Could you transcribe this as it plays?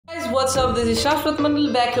what's up? This is Saswata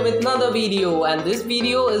Mondal back with another video, and this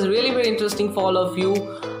video is really very interesting for all of you.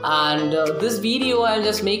 And this video I'm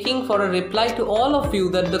just making for a reply to all of you,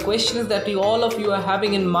 that the questions that all of you are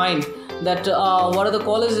having in mind, that what are the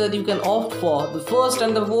colleges that you can opt for, the first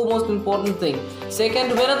and the foremost important thing.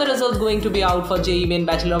 Second, when are the results going to be out for JEE Main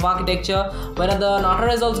Bachelor of Architecture, when are the NATA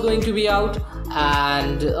results going to be out,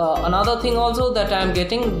 and another thing also that I'm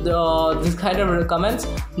getting this kind of comments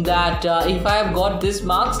that if I have got this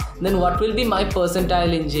marks, then what will be my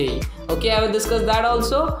percentile in JEE. Okay, I will discuss that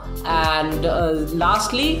also. And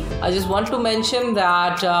lastly, I just want to mention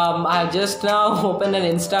that I have just now opened an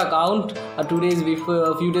Insta account a few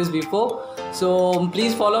days before. So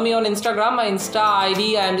please follow me on Instagram. My Insta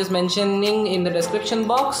ID I am just mentioning in the description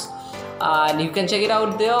box, and you can check it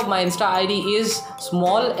out there. My Insta ID is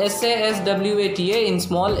small SASWATA in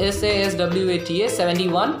small SASWATA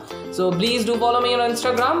 71. So please do follow me on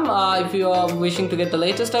Instagram if you are wishing to get the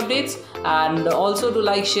latest updates, and also to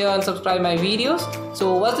like, share and subscribe my videos.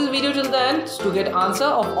 So watch this video till the end to get answer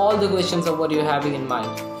of all the questions of what you're having in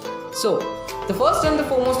mind. So the first and the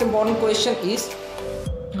foremost important question is,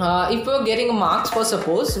 if you're getting marks for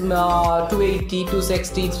suppose 280,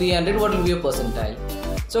 260, 300, what will be your percentile?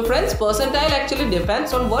 So friends, percentile actually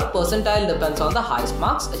depends on what percentile depends on the highest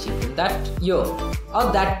marks achieved in that year or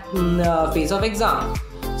that phase of exam.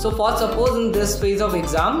 So for suppose in this phase of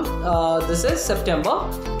exam, this is September,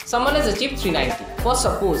 someone has achieved 390. For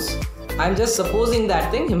suppose, I'm just supposing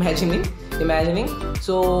that thing, imagining.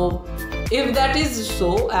 So if that is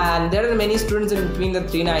so, and there are many students in between the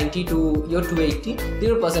 390 to your 280,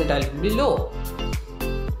 their percentile will be low.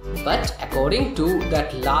 But according to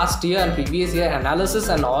that last year and previous year analysis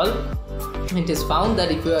and all, it is found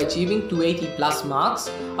that if you are achieving 280 plus marks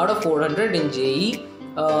out of 400 in JEE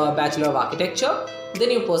Bachelor of Architecture, then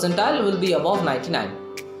your percentile will be above 99.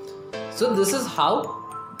 So this is how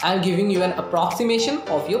I am giving you an approximation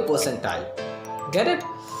of your percentile. Get it?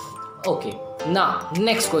 Okay. Now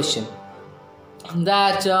next question,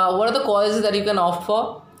 that what are the colleges that you can opt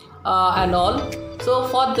for and all. So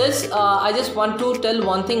for this I just want to tell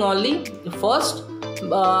one thing only. First,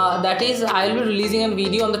 that is, I will be releasing a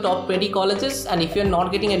video on the top 20 colleges, and if you are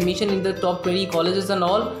not getting admission in the top 20 colleges and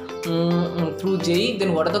all through JEE,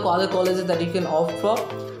 then what are the other colleges that you can opt for,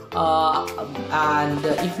 and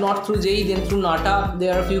if not through JEE, then through NATA.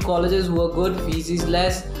 There are a few colleges who are good, fees is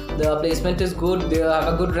less, the placement is good, they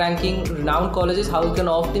have a good ranking, renowned colleges, how you can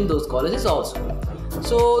opt in those colleges also.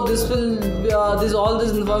 So this will all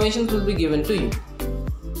this information will be given to you.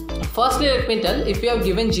 Firstly, let me tell, if you have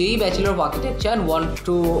given JEE Bachelor of Architecture and want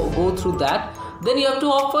to go through that, then you have to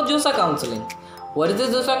opt for JOSA counseling. What is this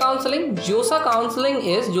JOSA counseling?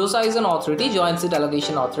 JOSA is an authority, Joint Seat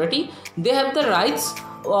Allocation Authority. They have the rights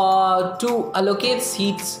to allocate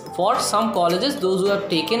seats for some colleges, those who have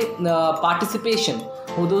taken participation,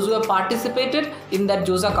 those who have participated in that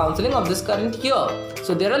JOSA counseling of this current year.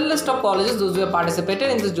 So there are a list of colleges, those who have participated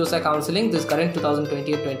in this JOSA counseling, this current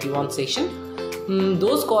 2020-21 session.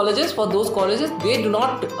 Those colleges, they do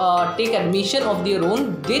not take admission of their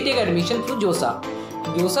own, they take admission through JOSA.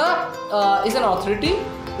 JOSA is an authority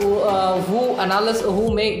who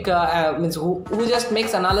just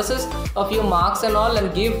makes analysis of your marks and all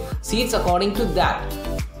and give seats according to that.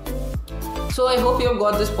 So I hope you have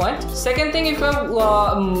got this point. Second thing, if you have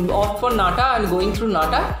opt for NATA and going through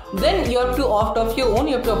NATA, then you have to opt of your own.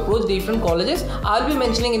 You have to approach different colleges. I'll be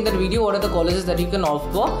mentioning in that video what are the colleges that you can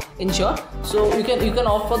opt for, in short. So you can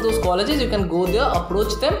opt for those colleges. You can go there,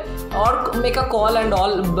 approach them, or make a call and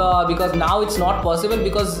all, because now it's not possible,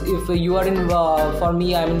 because if you are in for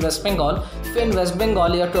me, I'm in West Bengal. If you're in West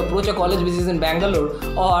Bengal, you have to approach a college which is in Bangalore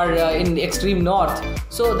or in the extreme north.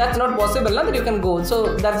 So that's not possible now that you can go.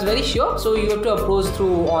 So that's very sure. So you have to approach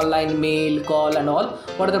through online, mail, call and all.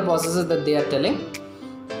 What are the processes that they are telling?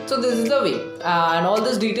 So this is the way, and all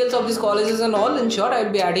these details of these colleges and all, in short, I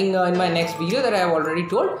will be adding in my next video that I have already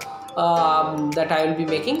told that I will be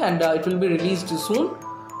making, and it will be released soon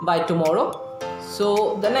by tomorrow.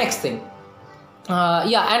 So the next thing,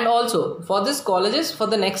 and also for these colleges, for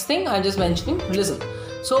the next thing I'm just mentioning, listen.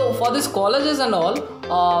 So for these colleges and all,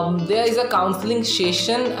 there is a counseling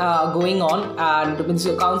session going on, and means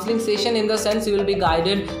a counseling session in the sense you will be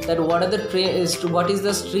guided that what are the what is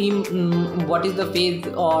the stream, what is the phase,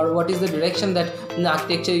 or what is the direction that in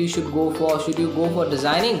architecture you should go for. Should you go for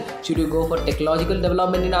designing? Should you go for technological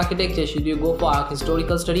development in architecture? Should you go for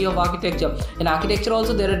historical study of architecture? In architecture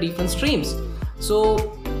also there are different streams.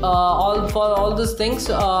 So for all these things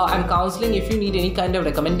and counseling, if you need any kind of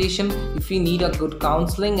recommendation, if you need a good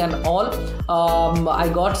counseling and all, I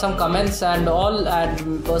got some comments and all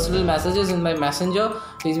and personal messages in my messenger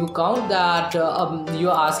Facebook account that you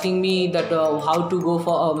are asking me that how to go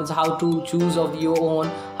for how to choose of your own,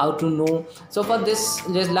 how to know. So for this,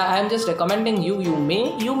 I am just recommending you. You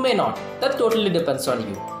may not. That totally depends on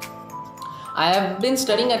you. I have been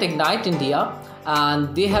studying at Ignite India,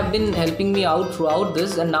 and they have been helping me out throughout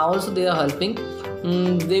this, and now also they are helping.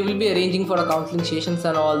 They will be arranging for a counseling sessions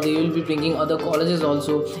and all. They will be bringing other colleges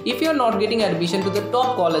also. If you are not getting admission to the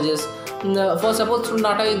top colleges, for suppose through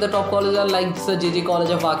NATA, the top colleges are like the JEE College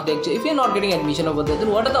of Architecture. If you are not getting admission over there, then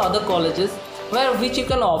what are the other colleges which you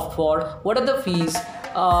can opt for? What are the fees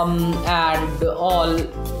and all?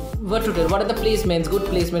 What to tell? What are the placements? Good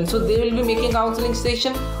placements. So they will be making counseling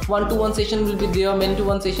session. 1-to-1 session will be there.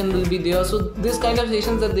 Men-to-1 session will be there. So this kind of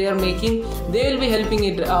sessions that they are making, they will be helping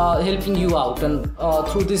you out and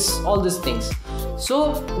through all these things.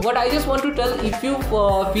 So what I just want to tell, if you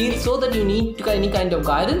feel so that you need any kind of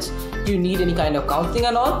guidance, you need any kind of counseling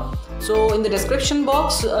and all, so in the description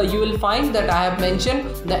box you will find that I have mentioned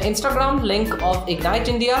the Instagram link of Ignite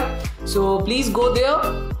India. So please go there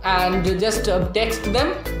and just text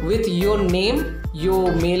them with your name,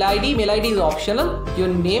 your mail ID. Mail ID is optional. Your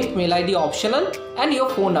name, mail ID optional, and your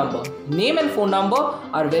phone number. Name and phone number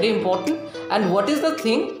are very important. And what is the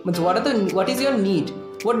thing? What is your need?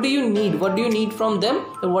 What do you need? What do you need from them?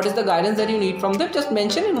 And what is the guidance that you need from them? Just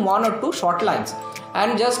mention in 1 or 2 short lines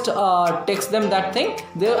and just text them that thing.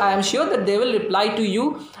 I am sure that they will reply to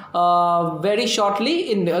you very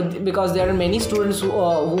shortly because there are many students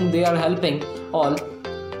whom they are helping all.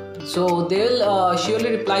 So they will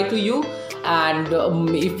surely reply to you. And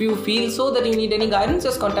if you feel so that you need any guidance,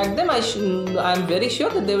 just contact them. I am very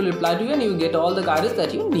sure that they will reply to you and you get all the guidance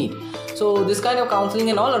that you need. So this kind of counseling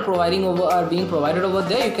and all are being provided over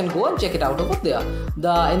there. You can go and check it out over there.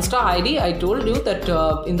 The Insta ID, I told you that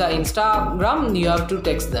in the Instagram you have to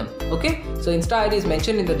text them. Okay, so Insta ID is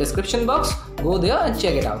mentioned in the description box. Go there and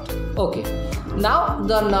check it out. Okay, now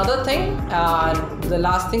another thing and the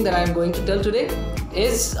last thing that I am going to tell today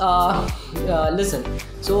is listen.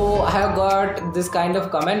 So I have got this kind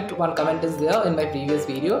of comment. One comment is there in my previous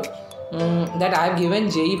video that I have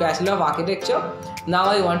given JEE Bachelor of Architecture. Now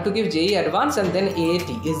I want to give JEE Advanced and then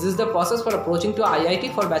AAT. Is this the process for approaching to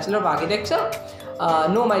IIT for Bachelor of Architecture?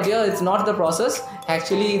 No, my dear, it's not the process.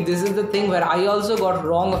 Actually, this is the thing where I also got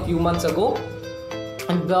wrong a few months ago.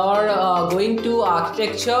 For going to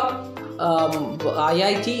architecture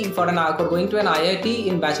IIT, for going to an IIT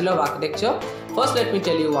in Bachelor of Architecture, first let me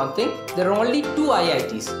tell you one thing. There are only 2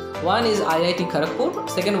 IITs. One is IIT Kharagpur,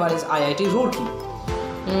 second one is IIT Roorkee.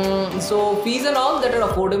 So fees and all that are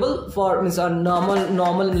affordable for a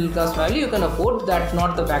normal middle class family, you can afford. That's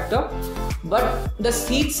not the factor. But the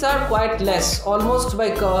seats are quite less. Almost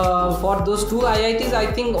like for those 2 IITs, I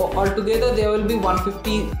think altogether there will be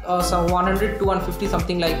 150, 100 to 150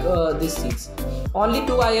 something like these seats. Only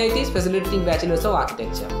 2 IITs facilitating Bachelors of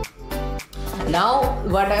Architecture. Now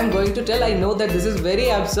what I am going to tell, I know that this is very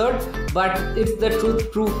absurd, but it's the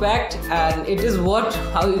true fact, and it is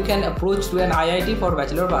how you can approach to an IIT for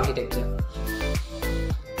Bachelor of Architecture.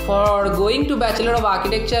 For going to Bachelor of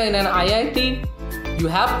Architecture in an IIT, you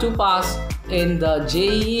have to pass in the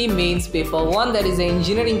JEE Mains Paper 1, that is the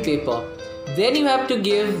engineering paper. Then you have to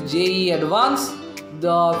give JEE Advanced,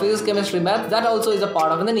 the physics, chemistry, math. That also is a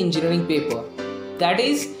part of an engineering paper. That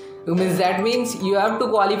means you have to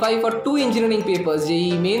qualify for 2 engineering papers,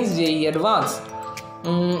 JEE Mains, JEE Advanced.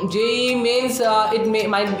 JEE Mains, it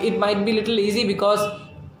might be little easy because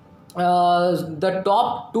the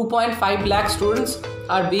top 2.5 lakh students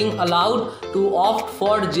are being allowed to opt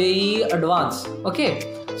for JEE Advanced.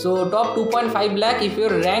 Okay, so top 2.5 lakh, if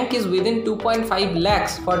your rank is within 2.5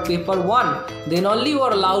 lakhs for paper 1, then only you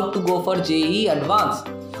are allowed to go for JEE Advanced.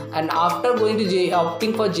 And after going to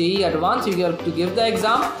opting for JEE Advanced, you have to give the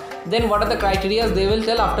exam. Then what are the criteria? They will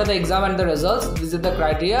tell after the exam and the results. This is the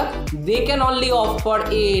criteria. They can only opt for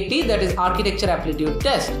AAT, that is Architecture Aptitude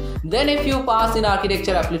Test. Then if you pass in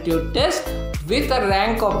Architecture Aptitude Test with a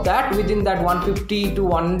rank of that within that 150 to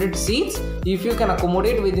 100 seats, if you can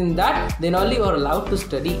accommodate within that, then only you are allowed to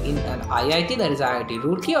study in an IIT, that is IIT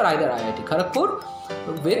Roorkee or either IIT Kharagpur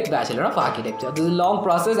with Bachelor of Architecture. This is a long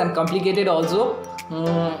process and complicated also.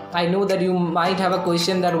 I know that you might have a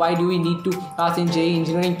question that why do we need to pass in JEE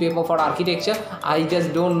engineering paper for architecture. I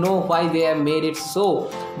just don't know why they have made it so,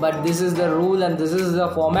 but this is the rule and this is the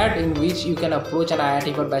format in which you can approach an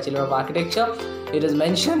IIT for Bachelor of Architecture. It is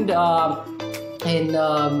mentioned in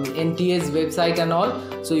TA's website and all,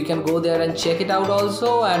 so you can go there and check it out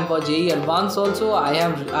also. And for JEE Advanced also, I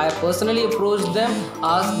have personally approached them,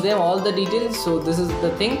 asked them all the details. So this is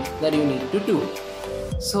the thing that you need to do.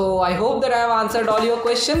 So I hope that I have answered all your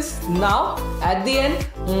questions. Now at the end,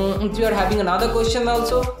 if you are having another question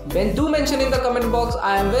also, then do mention in the comment box.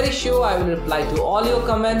 I am very sure I will reply to all your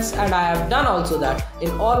comments, and I have done also that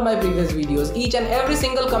in all my previous videos. Each and every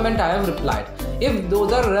single comment I have replied, if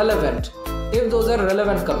those are relevant,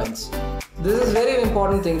 comments. This is very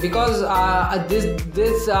important thing, because this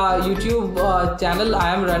YouTube channel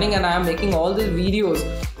I am running, and I am making all these videos.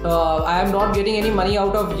 I am not getting any money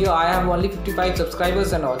out of here. I have only 55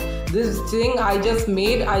 subscribers and all. This thing I just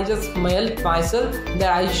made, I just mailed myself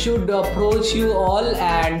that I should approach you all,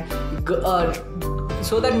 and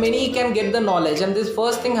so that many can get the knowledge. And this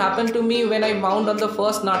first thing happened to me when I found on the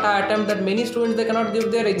first NATA attempt that many students, they cannot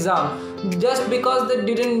give their exam just because they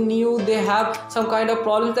didn't knew they have some kind of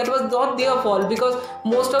problem. That was not their fault, because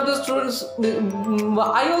most of the students,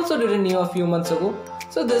 I also didn't knew a few months ago.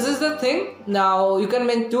 So this is the thing. Now you can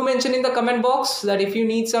mention in the comment box that if you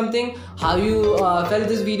need something, how you felt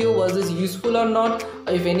this video, was this useful or not.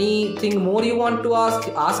 If anything more you want to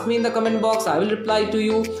ask me in the comment box. I will reply to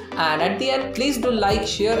you. And at the end, please do like,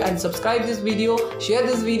 share and subscribe this video. Share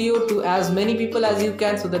this video to as many people as you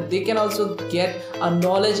can, so that they can also get a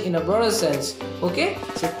knowledge in a broader sense. Okay,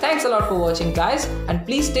 so thanks a lot for watching, guys, and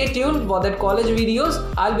please stay tuned for that college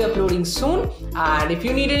videos. I'll be uploading soon. And if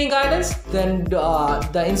you need any guidance, then the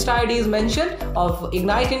Insta ID is mentioned of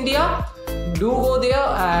Ignite India. Do go there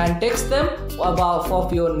and text them for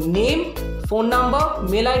your name, phone number,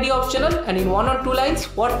 mail ID optional, and in 1 or 2 lines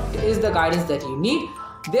what is the guidance that you need.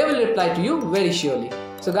 They will reply to you very surely.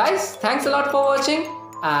 So guys, thanks a lot for watching,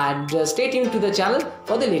 and stay tuned to the channel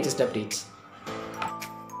for the latest updates.